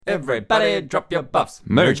Everybody drop your buffs.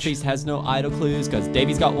 Merge Feast has no idle clues, cause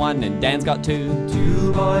Davey's got one and Dan's got two.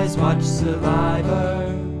 Two boys watch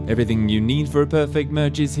Survivor. Everything you need for a perfect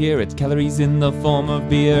merge is here. It's calories in the form of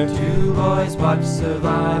beer. Two boys watch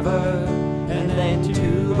Survivor, and then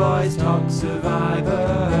two boys talk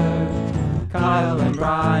Survivor. Kyle and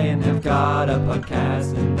Bryan have got a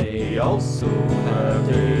podcast, and they also have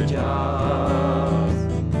day jobs.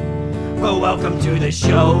 Well, welcome to the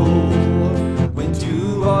show, when two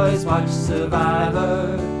boys watch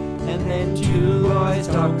Survivor, and then two boys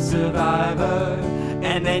talk Survivor,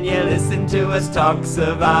 and then you listen to us talk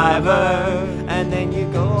Survivor, and then you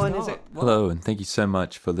go on and say, hello, and thank you so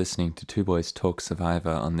much for listening to Two Boys Talk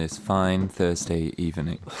Survivor on this fine Thursday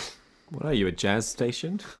evening. What are you, a jazz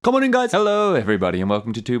station? Come on in, guys! Hello, everybody, and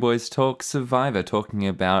welcome to Two Boys Talk Survivor, talking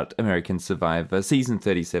about American Survivor, Season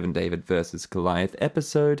 37, David versus Goliath,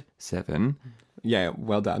 Episode 7. Yeah,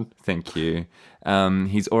 well done. Thank you.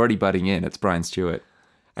 He's already butting in. It's Bryan Stewart.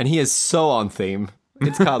 And he is so on theme.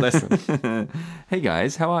 It's Carl Listen. Hey,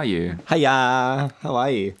 guys, how are you? Hiya! How are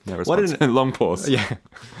you? No response. Long pause. Yeah.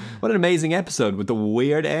 What an amazing episode with the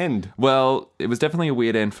weird end. Well, it was definitely a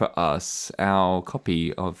weird end for us. Our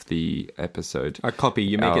copy of the episode. Our copy,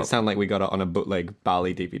 you make it sound like we got it on a bootleg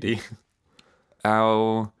Bali DVD.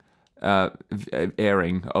 Our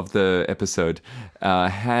airing of the episode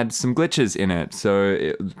had some glitches in it.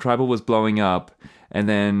 So Tribal was blowing up, and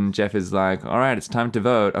then Jeff is like, all right, it's time to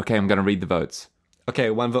vote. Okay, I'm going to read the votes. Okay,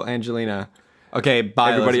 one vote Angelina. Okay,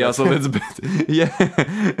 bye Everybody Elizabeth. else Elizabeth. Yeah,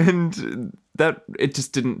 and that it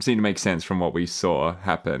just didn't seem to make sense from what we saw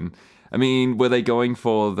happen. I mean, were they going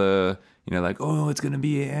for the, like, oh, it's going to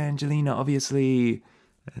be Angelina, obviously,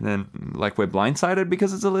 and then, like, we're blindsided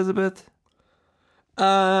because it's Elizabeth?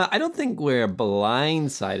 I don't think we're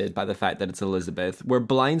blindsided by the fact that it's Elizabeth. We're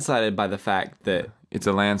blindsided by the fact that it's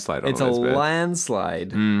a landslide on it's Elizabeth. A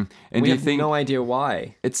landslide. And we do you have think, no idea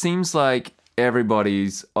why. It seems like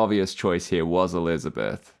everybody's obvious choice here was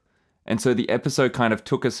Elizabeth. And so the episode kind of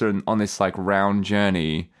took us on this, like, round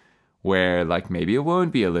journey where, like, maybe it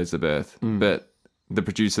won't be Elizabeth, but the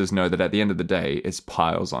producers know that at the end of the day, it's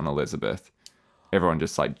piles on Elizabeth. Everyone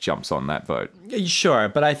just, like, jumps on that vote. Sure,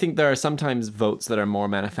 but I think there are sometimes votes that are more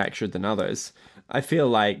manufactured than others. I feel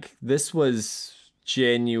like this was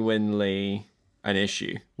genuinely an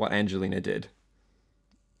issue, what Angelina did.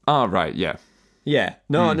 Oh, right, yeah. Yeah.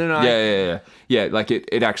 No. Yeah, like,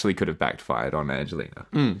 it actually could have backfired on Angelina.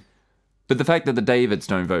 But the fact that the Davids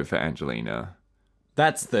don't vote for Angelina...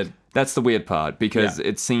 That's the weird part, because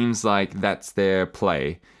it seems like that's their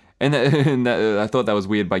play. And I thought that was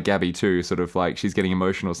weird by Gabby too, sort of like she's getting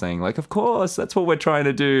emotional saying like, of course, that's what we're trying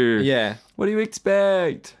to do. Yeah. What do you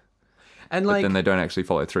expect? And but then they don't actually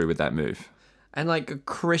follow through with that move. And like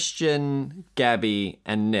Christian, Gabby,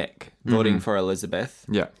 and Nick voting for Elizabeth.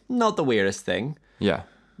 Yeah. Not the weirdest thing. Yeah.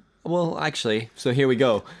 Well, actually, so here we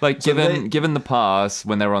go. Like, so given the past,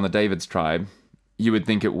 when they were on the Davids tribe, you would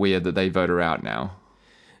think it weird that they vote her out now.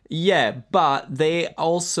 Yeah, but they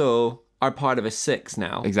also are part of a six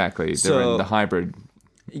now. Exactly. They're in the hybrid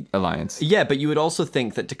alliance. Yeah, but you would also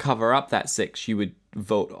think that to cover up that six, you would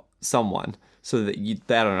vote someone. So that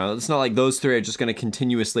I don't know. It's not like those three are just going to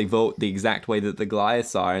continuously vote the exact way that the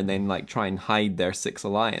Goliaths are and then like try and hide their six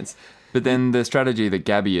alliance. But then the strategy that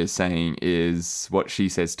Gabby is saying is what she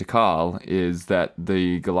says to Carl is that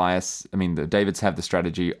the Davids have the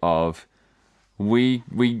strategy of we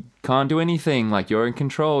can't do anything. Like, you're in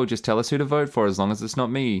control. Just tell us who to vote for as long as it's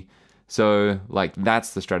not me. So, like,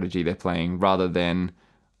 that's the strategy they're playing rather than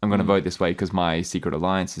I'm going to vote this way because my secret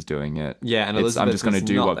alliance is doing it. Yeah, and Elizabeth I'm just going to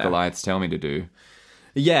do what there. Goliaths tell me to do.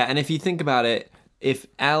 Yeah, and if you think about it, if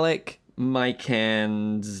Alec, Mike,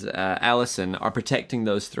 and Allison are protecting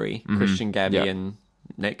those three, Christian, Gabby, and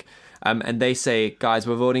Nick, and they say, guys,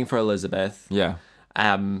 we're voting for Elizabeth. Yeah.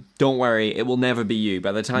 Don't worry, it will never be you.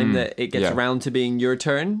 By the time that it gets around to being your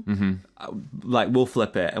turn, like, we'll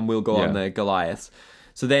flip it and we'll go on the Goliaths.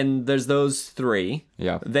 So then there's those three.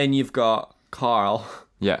 Yeah. Then you've got Carl.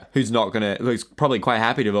 Yeah. Who's probably quite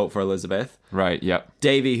happy to vote for Elizabeth. Right, yep.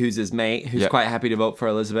 Davey, who's his mate, who's quite happy to vote for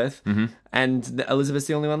Elizabeth. And Elizabeth's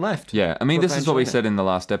the only one left. Yeah, I mean, this is what we said in the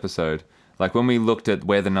last episode. Like, when we looked at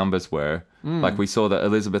where the numbers were, like, we saw that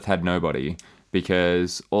Elizabeth had nobody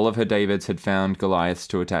because all of her Davids had found Goliaths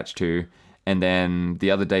to attach to, and then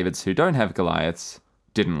the other Davids who don't have Goliaths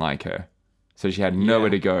didn't like her. So she had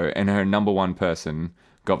nowhere to go, and her number one person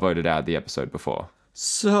got voted out the episode before.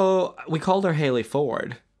 So we called her Haley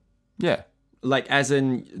Ford. Yeah. like as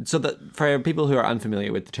in, so that for people who are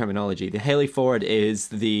unfamiliar with the terminology, the Haley Ford is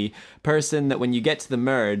the person that when you get to the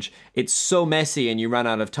merge, it's so messy and you run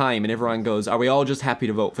out of time and everyone goes, are we all just happy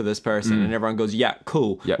to vote for this person? And everyone goes, yeah,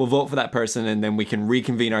 cool. Yep. We'll vote for that person and then we can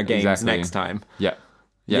reconvene our games next time. Yeah.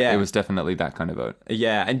 Yeah, it was definitely that kind of vote.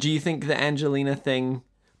 Yeah, and do you think the Angelina thing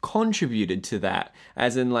contributed to that?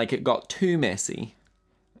 As in, like, it got too messy?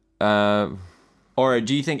 Or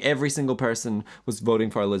do you think every single person was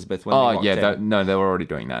voting for Elizabeth when they walked in? No, they were already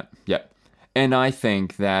doing that. Yeah. And I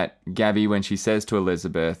think that Gabby, when she says to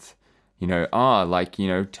Elizabeth, tell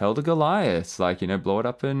the Goliath, blow it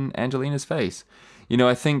up in Angelina's face.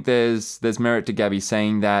 I think there's merit to Gabby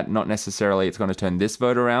saying that. Not necessarily it's going to turn this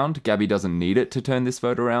vote around. Gabby doesn't need it to turn this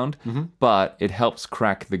vote around, but it helps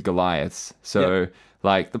crack the Goliaths. So,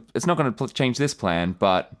 it's not going to change this plan,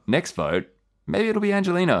 but next vote, maybe it'll be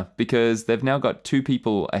Angelina, because they've now got 2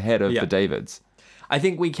 people ahead of the Davids. I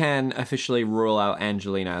think we can officially rule out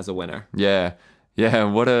Angelina as a winner. Yeah. Yeah,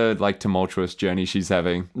 what a, tumultuous journey she's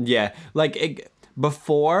having. Yeah,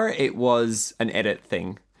 before it was an edit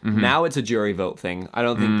thing. Now it's a jury vote thing. I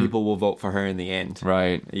don't think people will vote for her in the end.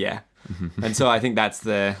 Right. Yeah. And so I think that's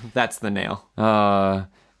the nail.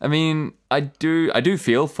 I mean, I do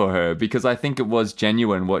feel for her, because I think it was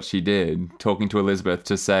genuine what she did, talking to Elizabeth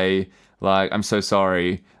to say, I'm so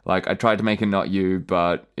sorry. I tried to make it not you,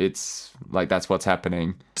 but it's, that's what's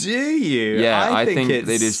happening. Do you? Yeah, I think it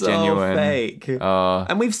is so genuine. Fake.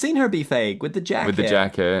 And we've seen her be fake with the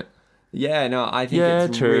jacket. Yeah, no, I think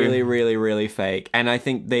it's really, really, really fake. And I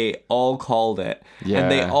think they all called it. Yeah.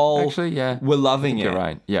 And they all were loving it. You're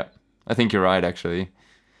right. Yeah. I think you're right, actually.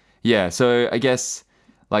 Yeah, so I guess,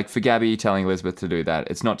 for Gabby telling Elizabeth to do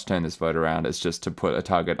that, it's not to turn this vote around. It's just to put a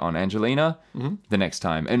target on Angelina the next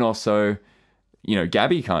time. And also,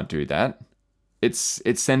 Gabby can't do that. It's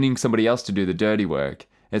sending somebody else to do the dirty work.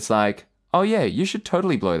 It's like, oh yeah, you should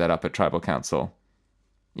totally blow that up at Tribal Council.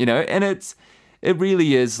 And it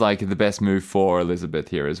really is the best move for Elizabeth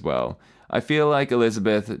here as well. I feel like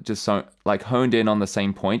Elizabeth just honed in on the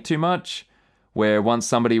same point too much, where once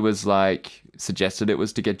somebody was suggested it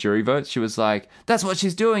was to get jury votes, she was like, that's what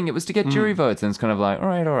she's doing, it was to get jury votes. And it's kind of all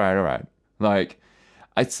right.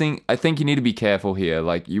 I think you need to be careful here.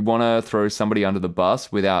 You want to throw somebody under the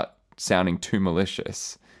bus without sounding too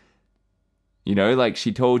malicious.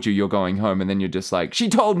 She told you you're going home, and then you're just she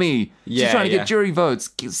told me she's trying to get jury votes.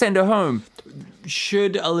 Send her home.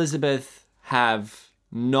 Should Elizabeth have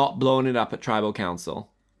not blown it up at Tribal Council?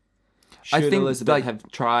 Should Elizabeth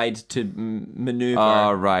have tried to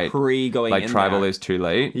maneuver pre-going in Tribal there? Is too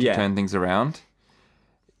late to turn things around?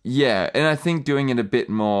 Yeah, and I think doing it a bit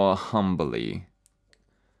more humbly,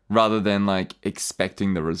 rather than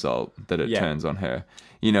expecting the result that it turns on her.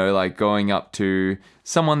 Going up to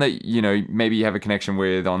someone that, maybe you have a connection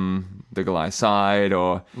with on the Goliath side,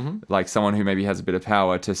 or someone who maybe has a bit of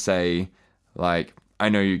power to say, I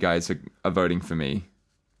know you guys are voting for me.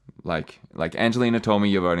 Angelina told me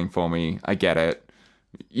you're voting for me. I get it.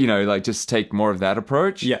 Just take more of that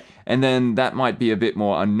approach. Yeah. And then that might be a bit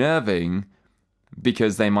more unnerving,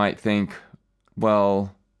 because they might think,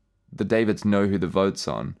 well, the Davids know who the vote's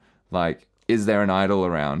on. Is there an idol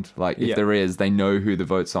around? If there is, they know who the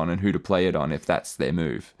vote's on and who to play it on if that's their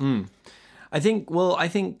move. I think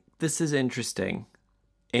this is interesting.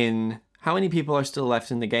 In how many people are still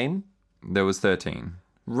left in the game? There was 13.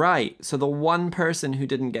 Right. So the one person who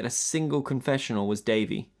didn't get a single confessional was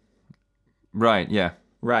Davy. Right, yeah.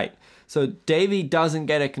 Right. So Davy doesn't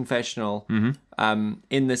get a confessional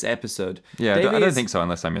in this episode. Yeah, I don't think so,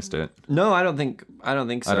 unless I missed it. No, I don't think so. I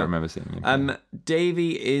don't remember seeing it.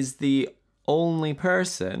 Davy is the only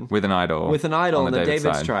person with an idol on the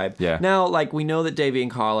David's tribe. Yeah. Now, we know that Davy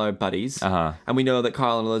and Carl are buddies, and we know that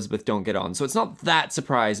Carl and Elizabeth don't get on. So it's not that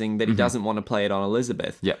surprising that he doesn't want to play it on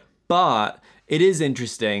Elizabeth. Yeah. But it is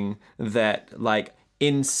interesting that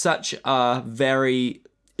in such a very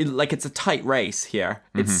it's a tight race here.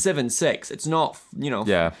 It's 7-6. It's not,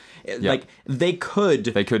 they could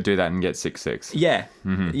do that and get 6-6. Yeah.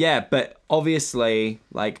 Yeah, but obviously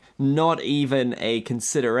not even a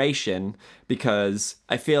consideration, because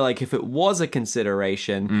I feel if it was a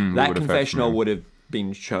consideration, that confessional would have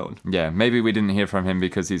been shown. Yeah, maybe we didn't hear from him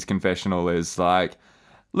because his confessional is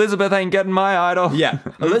Elizabeth ain't getting my idol. Yeah.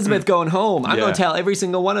 Elizabeth going home. I'm going to tell every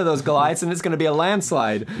single one of those Goliaths, and it's going to be a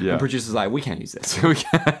landslide. Yeah. And producer's we can't use this.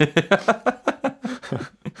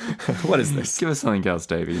 What is this? Give us something else,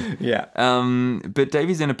 Davey. Yeah. But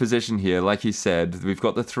Davey's in a position here, like he said, we've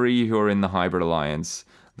got the 3 who are in the hybrid alliance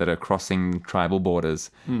that are crossing tribal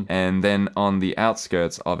borders. And then on the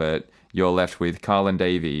outskirts of it, you're left with Carl and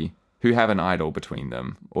Davey, who have an idol between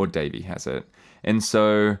them, or Davey has it. And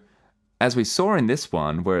so as we saw in this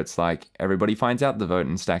one, where it's like everybody finds out the vote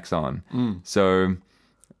and stacks on. So,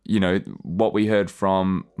 what we heard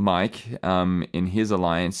from Mike in his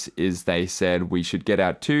alliance is they said we should get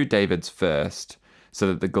our 2 Davids first so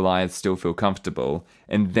that the Goliaths still feel comfortable,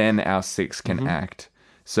 and then our 6 can act.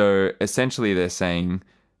 So essentially they're saying,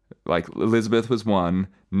 like, Elizabeth was 1,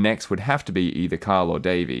 next would have to be either Carl or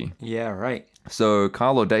Davy. Yeah, right. So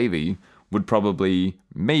Carl or Davy would probably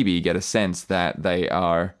maybe get a sense that they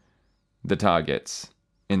are the targets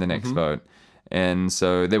in the next vote. And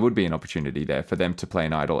so there would be an opportunity there for them to play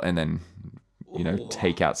an idol and then,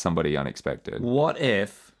 take out somebody unexpected. What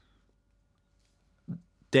if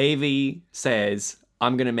Davy says,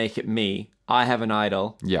 I'm going to make it me. I have an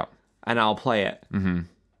idol. Yeah. And I'll play it. Mm-hmm.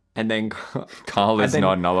 And then Carl is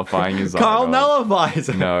not nullifying his Carl idol. nullifies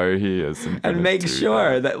it. No, he isn't. And make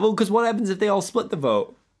sure that... Well, because what happens if they all split the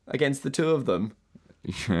vote against the 2 of them?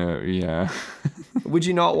 Yeah. Would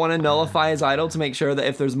you not want to nullify his idol to make sure that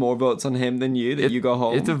if there's more votes on him than you, that you go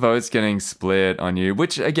home? If the vote's getting split on you,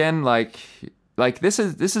 which again, like this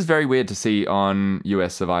is very weird to see on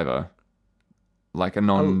US Survivor, like a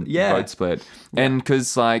non-vote split, and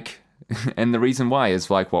because and the reason why is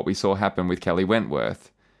like what we saw happen with Kelly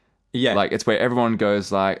Wentworth. Yeah, like it's where everyone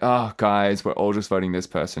goes like, oh guys, we're all just voting this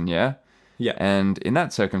person, yeah. And in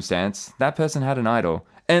that circumstance, that person had an idol.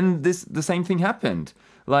 And the same thing happened.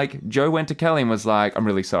 Like, Joe went to Kelly and was like, I'm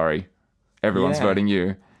really sorry. Everyone's voting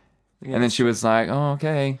you. Yeah. And then she was like, oh,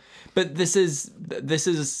 okay. But this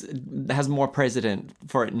has more precedent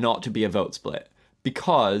for it not to be a vote split.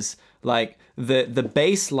 Because, like, the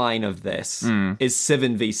baseline of this is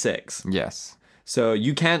 7v6. Yes. So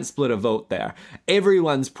you can't split a vote there.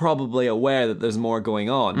 Everyone's probably aware that there's more going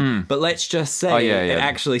on. But let's just say it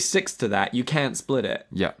actually sticks to that. You can't split it.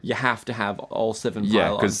 Yeah. You have to have all 7 pile Yeah,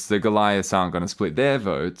 because the Goliaths aren't going to split their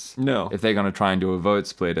votes. No. If they're going to try and do a vote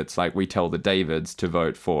split, it's like we tell the Davids to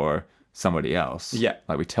vote for somebody else. Yeah.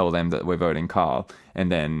 Like we tell them that we're voting Carl,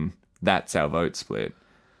 and then that's our vote split.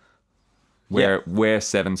 We're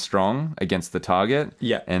 7 strong against the target,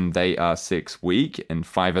 and they are 6 weak, and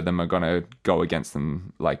 5 of them are going to go against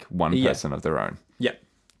them like one person of their own. Yeah.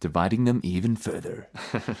 Dividing them even further.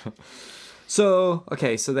 So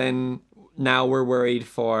then now we're worried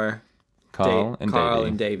for Carl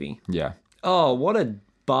and Davy. Yeah. Oh, what a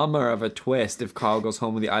bummer of a twist if Carl goes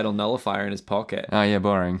home with the idol nullifier in his pocket. Oh, yeah,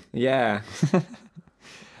 boring. Yeah.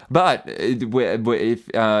 But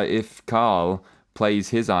if Carl plays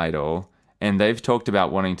his idol... And they've talked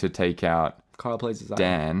about wanting to take out Carl plays his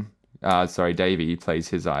idol. Davey plays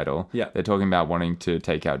his idol. Yeah. They're talking about wanting to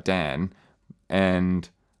take out Dan. And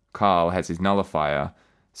Carl has his nullifier.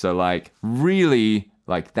 So, like, really,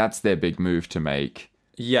 like, that's their big move to make.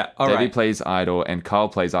 Yeah, Davey plays idol and Carl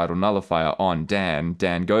plays idol nullifier on Dan.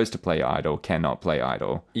 Dan goes to play idol, cannot play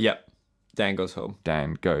idol. Yep. Dan goes home.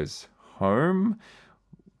 Dan goes home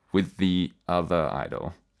with the other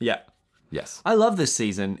idol. Yeah. Yes. I love this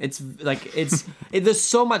season. It's like, there's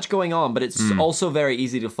so much going on, but it's also very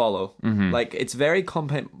easy to follow. Mm-hmm. Like, it's very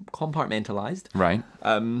compartmentalized. Right.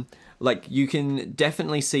 Like, you can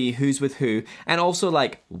definitely see who's with who, and also,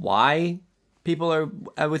 like, why people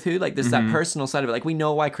are with who. Like, there's that personal side of it. Like, we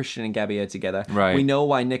know why Christian and Gabby are together. Right. We know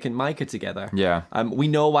why Nick and Mike are together. Yeah. We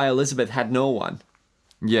know why Elizabeth had no one.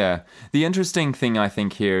 Yeah. The interesting thing, I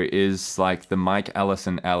think, here is, like, the Mike,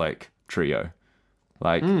 Allison, Alec trio.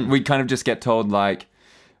 Like, we kind of just get told, like,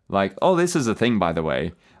 oh, this is a thing, by the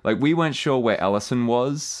way. Like, we weren't sure where Allison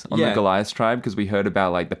was on the Goliath tribe because we heard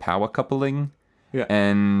about, like, the power coupling. Yeah.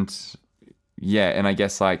 And I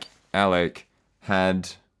guess, like, Alec had...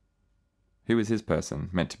 Who was his person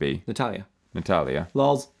meant to be? Natalia.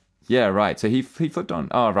 Lols. Yeah, right. So he flipped on.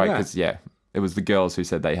 Oh, right, because, it was the girls who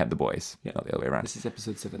said they had the boys. Yeah. Not the other way around. This is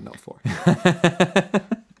episode 7, not 4.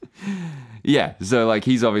 Yeah, so like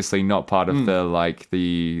he's obviously not part of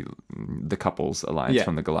the couples alliance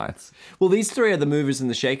from the Goliaths. Well, these 3 are the movers and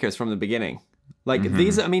the shakers from the beginning. Like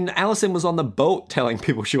these, I mean, Allison was on the boat telling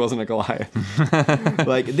people she wasn't a Goliath.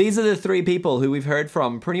 Like, these are the 3 people who we've heard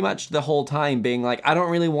from pretty much the whole time being like, I don't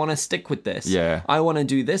really want to stick with this. Yeah. I want to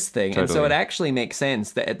do this thing. Totally. And so it actually makes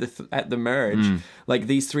sense that at the merge, like,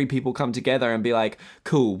 these 3 people come together and be like,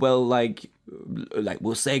 cool, well, like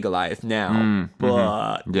we'll say Goliath now,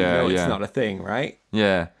 but it's not a thing, right?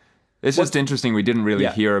 Yeah. It's just interesting. We didn't really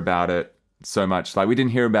hear about it so much. Like, we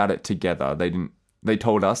didn't hear about it together. They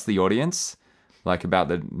told us, the audience, like, about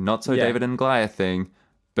the not so David and Goliath thing,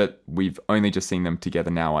 but we've only just seen them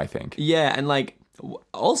together now, I think. Yeah, and like,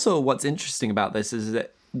 also what's interesting about this is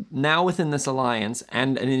that now within this alliance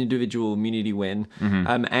and an individual immunity win,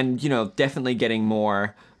 and, you know, definitely getting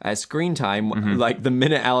more screen time. Like, the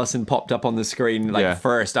minute Allison popped up on the screen, like,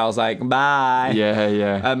 first, I was like, bye.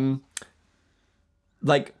 Yeah.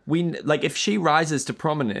 Like, if she rises to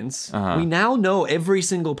prominence, we now know every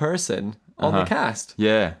single person on the cast.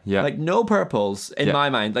 Yeah. Like, no purples in my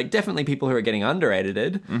mind. Like, definitely people who are getting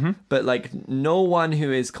under-edited, but, like, no one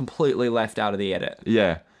who is completely left out of the edit.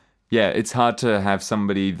 Yeah, it's hard to have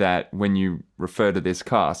somebody that when you refer to this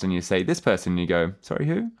cast and you say this person, you go, sorry,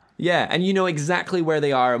 who? Yeah, and you know exactly where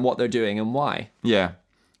they are and what they're doing and why. Yeah,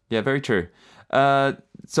 very true.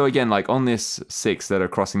 So again, like on this 6 that are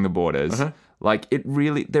crossing the borders, like it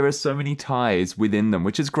really, there are so many ties within them,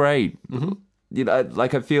 which is great. You know,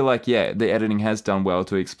 like I feel like, the editing has done well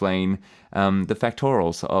to explain the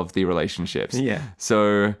factorials of the relationships. Yeah.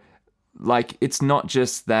 So, like, it's not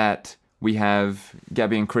just that we have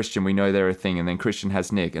Gabby and Christian, we know they're a thing, and then Christian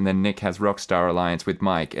has Nick, and then Nick has Rockstar Alliance with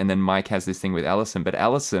Mike, and then Mike has this thing with Allison, but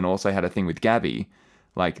Allison also had a thing with Gabby.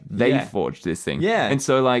 Like, they forged this thing. Yeah. And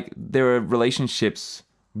so, like, there are relationships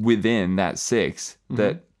within that 6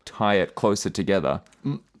 that tie it closer together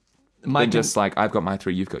than just like, I've got my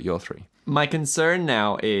 3, you've got your 3. My concern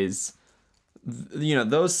now is, you know,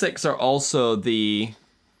 those 6 are also the,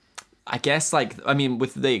 I guess, like, I mean,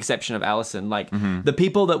 with the exception of Allison, like, the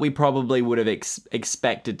people that we probably would have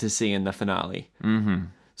expected to see in the finale.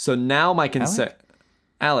 So now my concern...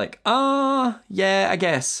 Alec? Yeah, I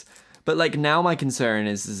guess. But, like, now my concern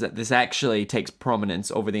is that this actually takes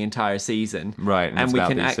prominence over the entire season. Right, and it's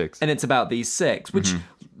about these 6. And it's about these 6, which...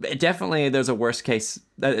 Definitely, there's a worst case.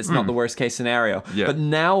 It's not the worst case scenario. Yeah. But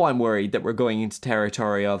now I'm worried that we're going into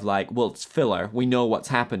territory of like, well, it's filler. We know what's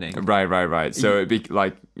happening. Right. So it'd be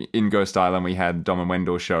like in Ghost Island, we had Dom and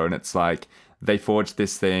Wendell show, and it's like they forged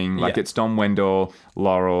this thing. Like it's Dom, Wendell,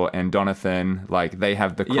 Laurel, and Donathan. Like they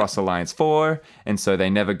have the Cross Alliance 4, and so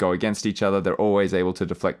they never go against each other. They're always able to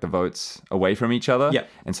deflect the votes away from each other. Yep.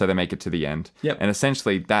 And so they make it to the end. Yep. And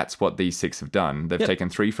essentially, that's what these 6 have done. They've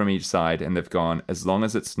taken 3 from each side, and they've gone, as long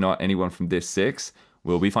as it's not anyone from this 6,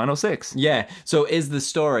 we'll be final 6. Yeah. So is the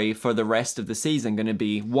story for the rest of the season going to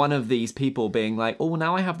be one of these people being like, oh,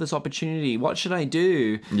 now I have this opportunity. What should I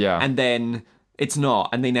do? Yeah. And then... it's not,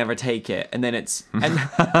 and they never take it, and then it's, and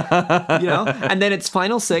you know, and then it's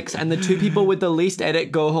final 6, and the 2 people with the least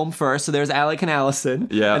edit go home first. So there's Alec and Allison,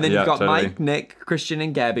 and then you've got totally. Mike, Nick, Christian,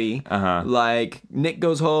 and Gabby. Like Nick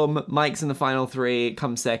goes home, Mike's in the final 3,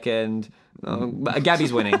 comes second.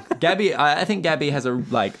 Gabby's winning. Gabby, I think Gabby has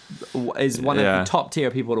is one of the top tier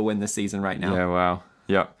people to win this season right now. Yeah, wow.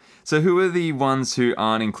 Yep. So who are the ones who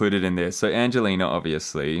aren't included in this? So Angelina,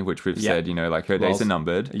 obviously, which we've said, you know, like her days are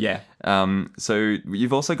numbered. Yeah. So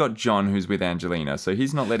you've also got John, who's with Angelina. So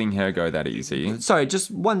he's not letting her go that easy. Sorry,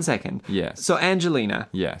 just 1 second. Yes. So Angelina.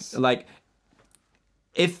 Yes. Like,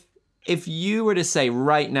 if you were to say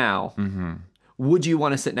right now, would you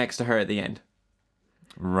want to sit next to her at the end?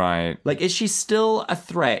 Right. Like, is she still a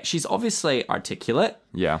threat? She's obviously articulate.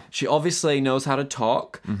 Yeah. She obviously knows how to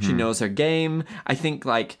talk. She knows her game. I think,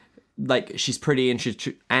 like she's pretty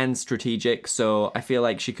and strategic, so I feel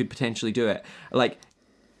like she could potentially do it. Like,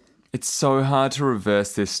 it's so hard to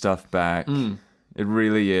reverse this stuff back. It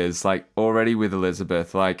really is. Like, already with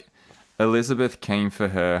Elizabeth, like, Elizabeth came for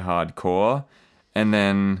her hardcore, and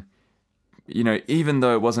then, you know, even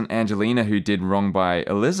though it wasn't Angelina who did wrong by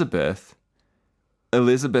Elizabeth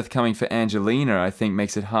coming for Angelina, I think,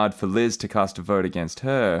 makes it hard for Liz to cast a vote against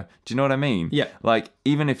her. Do you know what I mean? Yeah. Like,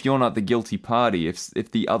 even if you're not the guilty party,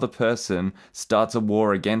 if the other person starts a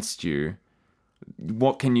war against you,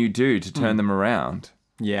 what can you do to turn them around?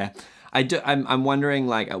 Yeah. I'm wondering,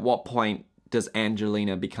 like, at what point does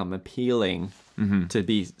Angelina become appealing to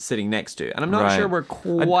be sitting next to? And I'm not sure we're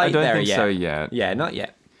quite there yet. I don't think so yet. Yeah, not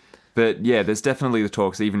yet. But yeah, there's definitely the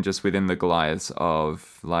talks, even just within the Goliaths,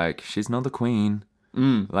 of, like, she's not the queen.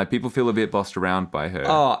 Like, people feel a bit bossed around by her.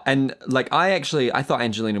 Oh, and like I thought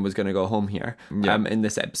Angelina was going to go home here in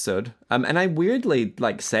this episode. And I weirdly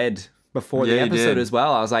said before the episode as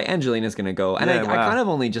well, I was like, Angelina's going to go. And I kind of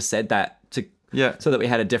only just said that so that we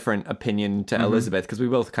had a different opinion to Elizabeth, because we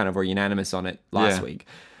both kind of were unanimous on it last week.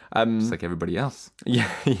 Just like everybody else. Yeah.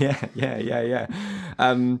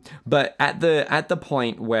 But at the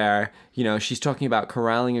point where, you know, she's talking about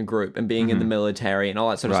corralling a group and being in the military and all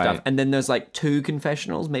that sort of stuff, and then there's like 2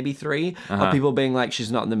 confessionals, maybe 3, of people being like,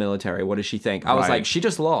 she's not in the military. What does she think? I was like, she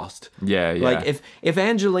just lost. Yeah. Like, if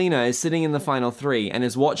Angelina is sitting in the final 3 and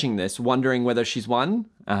is watching this, wondering whether she's won,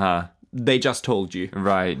 they just told you.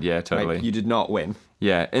 Right. Yeah. Totally. Like, you did not win.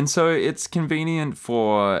 Yeah, and so it's convenient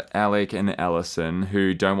for Alec and Allison,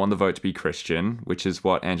 who don't want the vote to be Christian, which is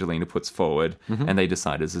what Angelina puts forward, and they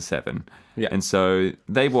decide as a 7. Yeah. And so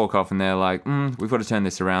they walk off and they're like, we've got to turn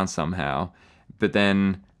this around somehow. But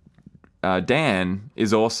then Dan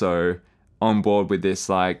is also on board with this,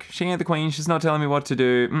 like, she ain't the queen, she's not telling me what to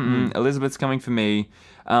do, Elizabeth's coming for me,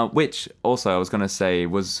 which also I was going to say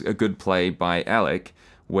was a good play by Alec,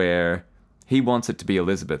 where he wants it to be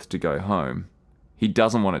Elizabeth to go home. He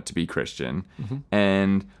doesn't want it to be Christian.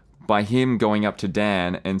 And by him going up to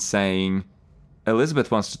Dan and saying,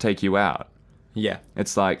 Elizabeth wants to take you out, Yeah.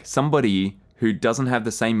 it's like somebody who doesn't have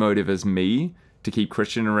the same motive as me to keep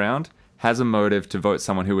Christian around has a motive to vote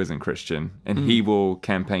someone who isn't Christian, and he will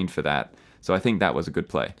campaign for that. So I think that was a good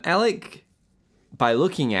play. Alec, by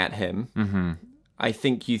looking at him, I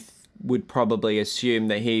think you would probably assume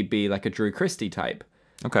that he'd be like a Drew Christie type.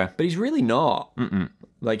 Okay. But he's really not.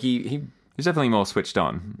 Like, he He's definitely more switched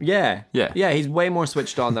on. Yeah. Yeah. Yeah, he's way more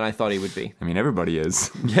switched on than I thought he would be. I mean, everybody is.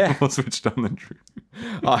 Yeah. More switched on than Drew.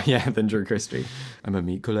 Oh, yeah, than Drew Christie. I'm a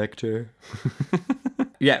meat collector.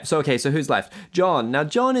 Yeah, so who's left? John. Now,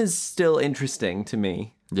 John is still interesting to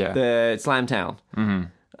me. Yeah. The Slamtown.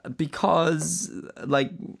 Because,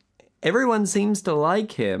 like, everyone seems to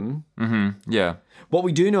like him. Yeah. What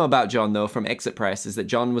we do know about John, though, from Exit Press, is that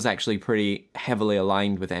John was actually pretty heavily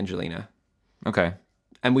aligned with Angelina. Okay.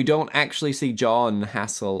 And we don't actually see John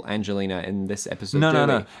hassle Angelina in this episode.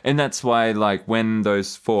 No. And that's why, like, when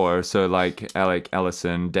those 4, so like Alec,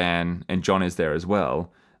 Allison, Dan, and John is there as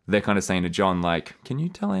well, they're kind of saying to John, like, can you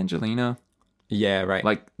tell Angelina? Yeah, right.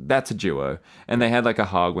 Like, that's a duo. And they had, like, a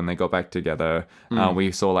hug when they got back together.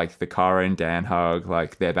 We saw, like, the Cara and Dan hug,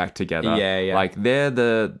 like, they're back together. Yeah. Like, they're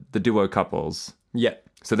the duo couples. Yeah.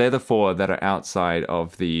 So they're the 4 that are outside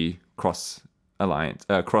of the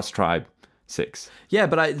cross-tribe 6. Yeah,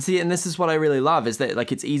 but I see, and this is what I really love, is that,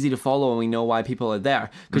 like, it's easy to follow and we know why people are there.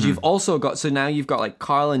 Because you've also got, so now you've got, like,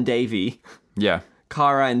 Carl and Davey, Yeah.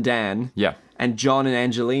 Cara and Dan, Yeah. and John and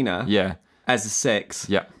Angelina Yeah. as a 6.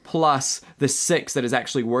 Yeah. Plus the 6 that is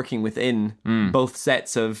actually working within both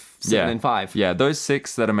sets of 7 and 5. Yeah, those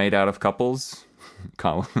 6 that are made out of couples.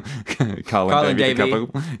 Carl and Davey. The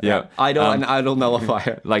couple. Yeah. Idol and Idol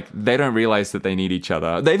Nullifier. Like, they don't realize that they need each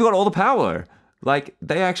other. They've got all the power. Like,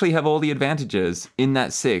 they actually have all the advantages in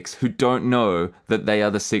that 6 who don't know that they are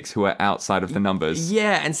the 6 who are outside of the numbers.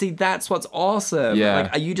 Yeah, and see, that's what's awesome. Yeah.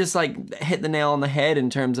 Like, you just, like, hit the nail on the head in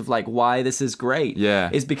terms of, like, why this is great. Yeah.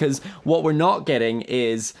 Is because what we're not getting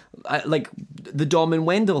is, like, the Dom and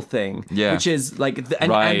Wendell thing. Yeah. Which is, like, and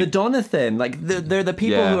Right. the Donna thing. Like, they're the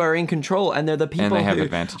people Yeah. who are in control, and they're the people they have who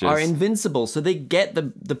advantages. are invincible. So they get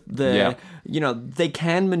the Yeah. you know, they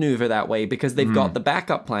can maneuver that way because they've got the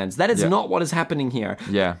backup plans. That is Yeah. not what is happening here.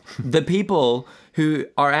 Yeah. The people who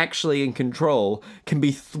are actually in control can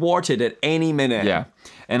be thwarted at any minute. Yeah.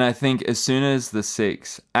 And I think as soon as the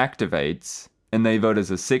 6 activates and they vote as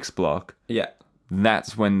a 6 block, Yeah.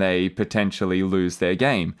 that's when they potentially lose their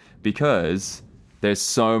game, because there's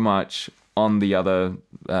so much on the other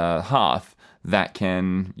half that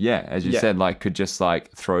can, as you said, like, could just,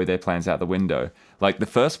 like, throw their plans out the window. Like, the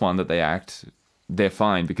first one that they act, they're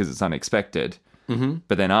fine because it's unexpected.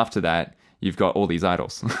 But then after that, you've got all these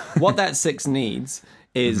idols. What that 6 needs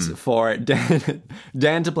is for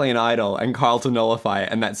Dan to play an idol and Carl to nullify it,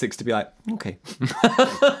 and that 6 to be like, okay.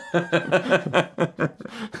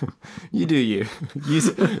 You do you.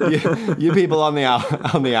 You people on the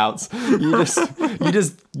outs. You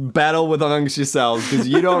just battle with amongst yourselves because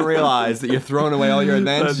you don't realize that you're throwing away all your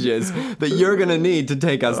advantages that you're gonna need to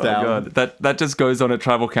take us down. God. That just goes on a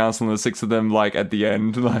tribal council, and the 6 of them, like, at the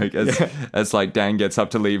end, like, as like Dan gets up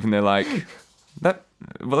to leave, and they're like,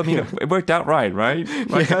 it worked out right?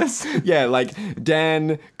 Like, Yes. Yeah, like,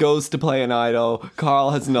 Dan goes to play an idol. Carl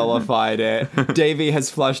has nullified it. Davey has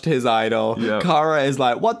flushed his idol. Yep. Kara is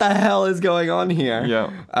like, what the hell is going on here? Yeah.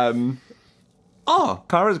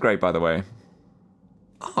 Kara's great, by the way.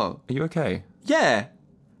 Oh, Are you okay? yeah.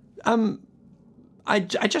 I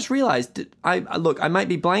just realized, I might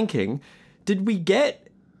be blanking. Did we get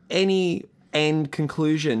any end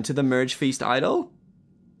conclusion to the Merge Feast idol?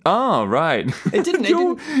 Oh, right. It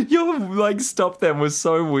didn't. Your like, stop them was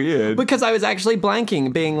so weird. Because I was actually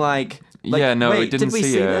blanking, being like yeah, no, wait, we didn't did we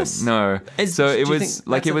see it. this? No. So do it you was think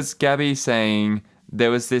like, that's it was Gabby saying there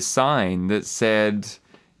was this sign that said,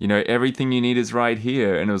 you know, everything you need is right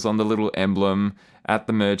here. And it was on the little emblem at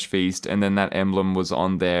the Merge Feast. And then that emblem was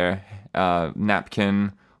on their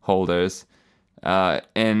napkin holders.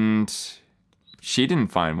 And she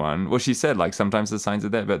didn't find one. Well, she said, like, sometimes the signs are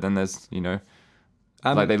there, but then there's, you know,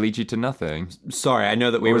 Like they lead you to nothing. Sorry, I know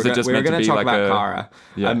that we Or were was it just meant to going to be talk like about a- Kara.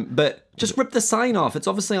 Yeah. But just rip the sign off. It's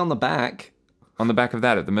obviously on the back. On the back of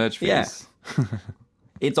that at the merge fees. Yeah.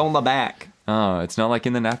 It's on the back. Oh, it's not like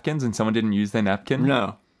in the napkins and someone didn't use their napkin?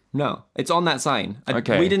 No. It's on that sign.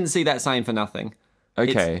 Okay. We didn't see that sign for nothing.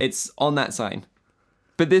 Okay. It's on that sign.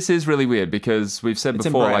 But this is really weird because we've said It's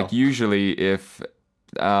in before, Braille. like usually if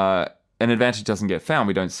an advantage doesn't get found,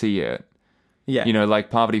 we don't see it. Yeah. You know,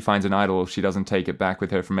 like Parvati finds an idol, she doesn't take it back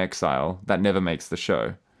with her from exile. That never makes the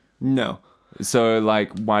show. No. So,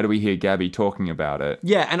 like, why do we hear Gabby talking about it?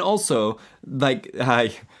 Yeah, and also, like,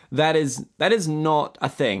 that is not a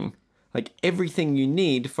thing. Like, everything you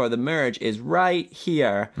need for the merge is right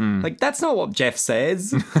here. Like, that's not what Jeff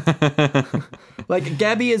says. Like,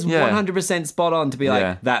 Gabby is Yeah. 100% spot on to be like,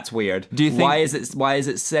 Yeah. that's weird. Do you think- why is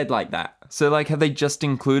it said like that? So, like, have they just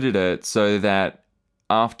included it so that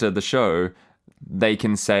after the show, they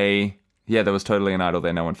can say, yeah, there was totally an idol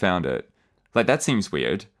there, no one found it? Like, that seems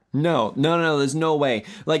weird. No, there's no way.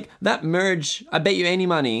 Like, that merge, I bet you any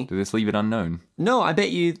money. Do this leave it unknown? No, I bet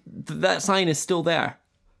you that sign is still there.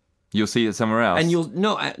 You'll see it somewhere else. And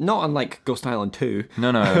not on, like, Ghost Island 2. No,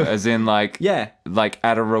 as in, like, Yeah. like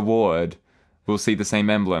at a reward, we'll see the same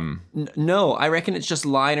emblem. No, I reckon it's just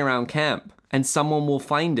lying around camp, and someone will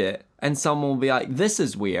find it, and someone will be like, this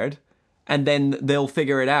is weird, and then they'll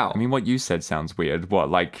figure it out. I mean, what you said sounds weird. What,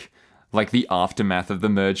 like the aftermath of the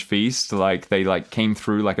merge feast? Like, they, like, came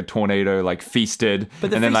through like a tornado, like, feasted, But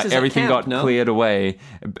the and then, feast like, is at everything camp, got no? cleared away.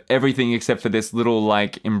 Everything except for this little,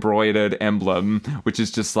 like, embroidered emblem, which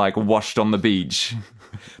is just, like, washed on the beach.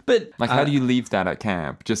 But Like, how do you leave that at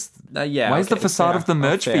camp? Just, yeah, why is the okay, facade fair. of the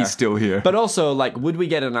merge Fair. feast still here? But also, like, would we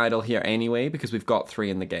get an idol here anyway? Because we've got 3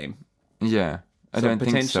 in the game. yeah, I So don't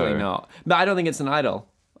think potentially so. not. But I don't think it's an idol.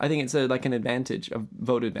 I think it's like an advantage, a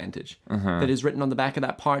vote advantage that is written on the back of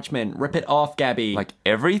that parchment. Rip it off, Gabby. Like,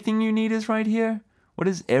 everything you need is right here? What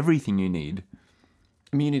is everything you need?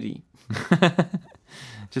 Immunity.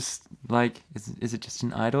 Just, like, is it just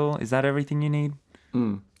an idol? Is that everything you need? I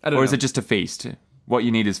don't Or know. is it just a feast? What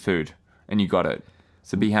you need is food, and you got it.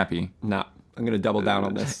 So be happy. Nah, I'm going to double down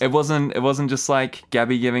on this. It wasn't just like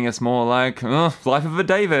Gabby giving us more like, oh, life of a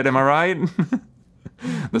David, am I right?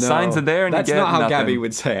 The signs are there and that's you get not how nothing. Gabby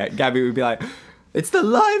would say it. Gabby would be like, it's the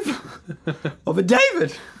life of a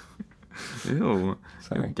David. Ew.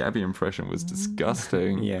 Your Gabby impression was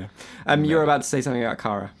disgusting. Yeah. You were about to say something about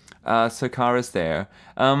Kara. So Kara's there.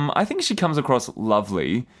 I think she comes across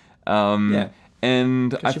lovely. Yeah.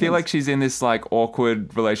 And I she feel wins. like she's in this like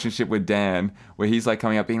awkward relationship with Dan where he's like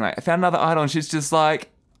coming up being like, I found another idol, and she's just like,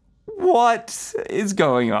 what is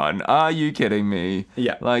going on? Are you kidding me?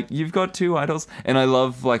 Yeah. Like, you've got 2 idols. And I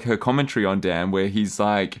love like her commentary on Dan where he's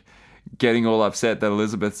like getting all upset that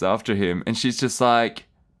Elizabeth's after him, and she's just like,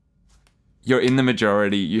 you're in the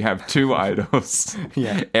majority, you have 2 idols.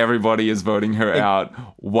 Yeah. Everybody is voting her out.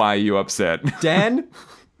 Why are you upset? Dan?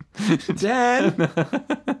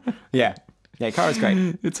 Yeah. Yeah, Kara's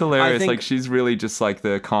great. It's hilarious. I think- Like, she's really just like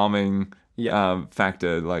the calming Yeah.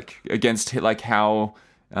 factor, like against like how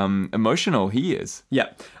emotional he is. Yeah.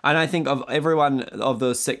 And I think of everyone of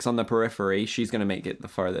those 6 on the periphery, she's going to make it the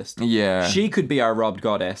furthest. Yeah. She could be our robbed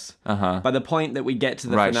goddess. Uh-huh. By the point that we get to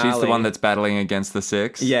the Right, finale. she's the one that's battling against the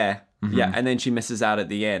 6. Yeah. Yeah, and then she misses out at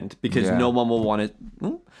the end because Yeah. no one will want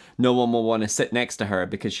to sit next to her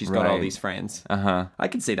because she's got all Right. these friends. Uh-huh. I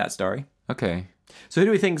can see that story. Okay. So who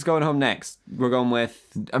do we think's going home next? We're going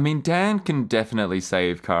with I mean, Dan can definitely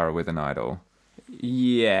save Kara with an idol.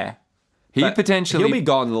 yeah. He But potentially he'll be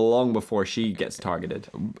gone long before she gets targeted.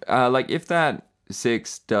 like if that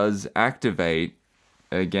 6 does activate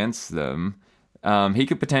against them, he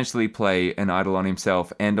could potentially play an idol on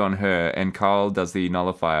himself and on her, and Carl does the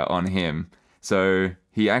nullifier on him. So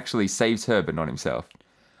he actually saves her, but not himself.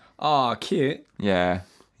 Oh, cute. Yeah.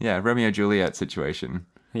 Yeah, Romeo-Juliet situation.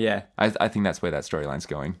 Yeah. I think that's where that storyline's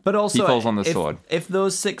going. But also he falls on the if, sword. If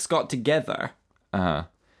those 6 got together Uh-huh.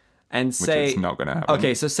 and Which say is not going to happen.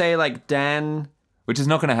 okay, so say like Dan. Which is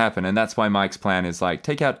not going to happen, and that's why Mike's plan is like,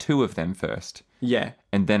 take out 2 of them first, Yeah.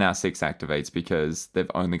 and then our 6 activates because they've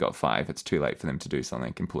only got 5. It's too late for them to do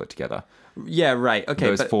something and pull it together. Yeah, right. Okay,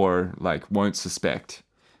 Those but 4 like won't suspect.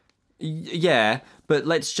 yeah, but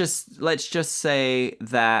let's just say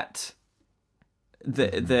that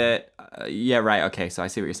yeah, right. Okay, so I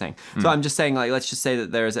see what you're saying. So I'm just saying, like, let's just say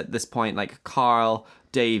that there's at this point like Carl,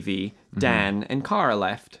 Davy, Dan, and Kara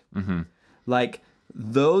left. Mm-hmm. Like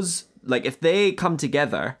those, like if they come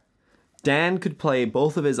together, Dan could play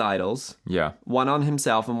both of his idols, Yeah. one on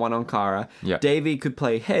himself and one on Kara. Yeah. Davy could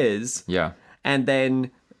play his, Yeah. and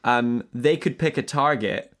then they could pick a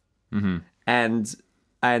target, and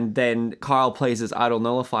and then Carl plays his idol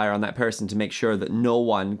nullifier on that person to make sure that no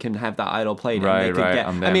one can have that idol played. Right, and they could right, get,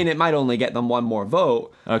 on I them. mean, it might only get them one more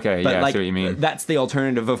vote. Okay, but yeah, I like, see what you mean. that's the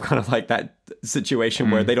alternative of kind of like that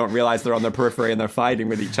situation where they don't realize they're on their periphery and they're fighting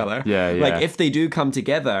with each other. Yeah, yeah. Like if they do come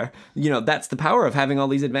together, that's the power of having all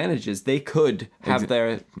these advantages. They could have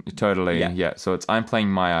their... Totally, Yeah. yeah. So it's I'm playing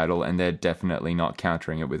my idol, and they're definitely not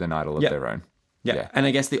countering it with an idol of Yeah. their own. Yeah. And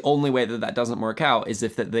I guess the only way that doesn't work out is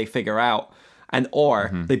if that they figure out or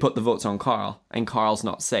they put the votes on Carl and Carl's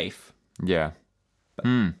not safe. Yeah.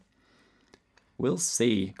 We'll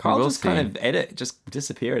see. Carl will just kind see. of just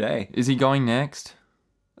disappeared, eh? Is he going next?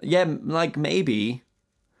 Yeah, like maybe.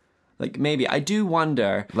 I do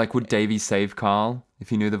wonder. Like, would Davey save Carl if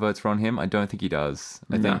he knew the votes were on him? I don't think he does.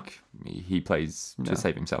 I No. think he plays to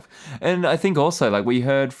save himself. And I think also, like, we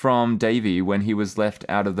heard from Davey when he was left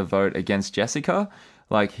out of the vote against Jessica.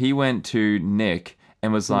 Like, he went to Nick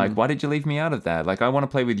and was like, why did you leave me out of that? Like, I want to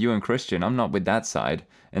play with you and Christian. I'm not with that side.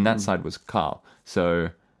 And that side was Carl. So,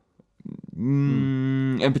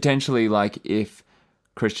 and potentially, like, if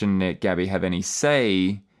Christian, Nick, Gabby have any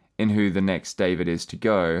say in who the next David is to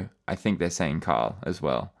go, I think they're saying Carl as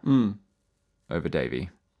well over Davey.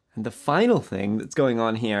 And the final thing that's going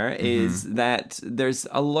on here is that there's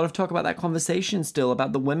a lot of talk about that conversation still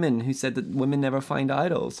about the women who said that women never find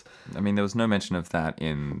idols. I mean, there was no mention of that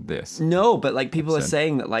in this. No, but like people are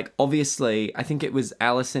saying that like obviously I think it was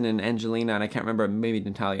Allison and Angelina and I can't remember, maybe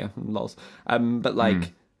Natalia, lols. But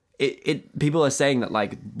like it people are saying that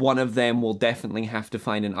like one of them will definitely have to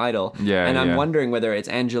find an idol. Yeah, and I'm yeah. wondering whether it's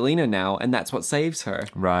Angelina now and that's what saves her.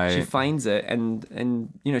 Right. She finds it and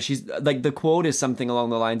she's like the quote is something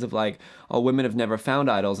along the lines of like, oh, women have never found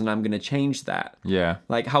idols and I'm going to change that. Yeah.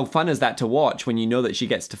 Like, how fun is that to watch when you know that she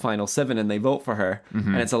gets to Final 7 and they vote for her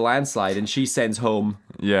and it's a landslide and she sends home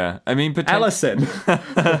Yeah. I mean, Allison,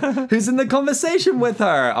 who's in the conversation with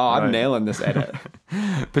her. Oh, I'm Right. nailing this edit.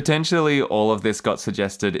 potentially all of this got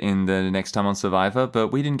suggested in the next time on Survivor, but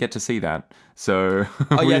we didn't get to see that. So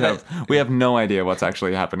we have no idea what's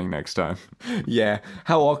actually happening next time. Yeah.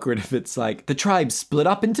 How awkward if it's like the tribes split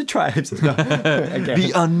up into tribes. No, again.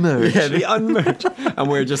 The unmerged. Yeah, the unmerged. And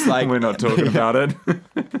we're just like, We're not talking about it.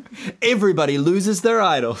 everybody loses their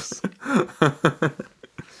idols.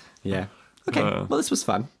 Yeah. Okay. Well, this was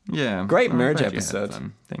fun. Yeah. Great I'm merge glad you had episode.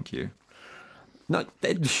 fun. Thank you. Not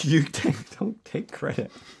that you don't take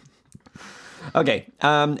credit. Okay.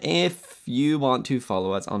 If you want to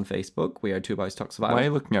follow us on Facebook, we are Two Boys Talk Survivor. Why are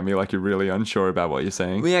you looking at me like you're really unsure about what you're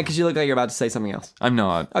saying? Yeah, because you look like you're about to say something else. I'm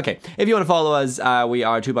not. Okay. If you want to follow us, we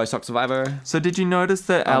are Two Boys Talk Survivor. So did you notice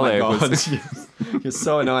that Oh my Alec God. was... You're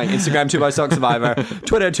so annoying. Instagram, Two Boys Talk Survivor.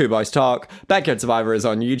 Twitter, Two Boys Talk. Backyard Survivor is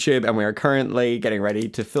on YouTube, and we are currently getting ready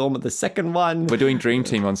to film the second one. We're doing Dream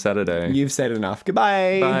Team on Saturday. You've said enough.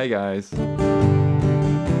 Goodbye. Bye, guys.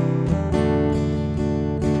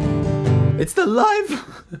 It's the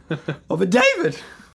life of a David.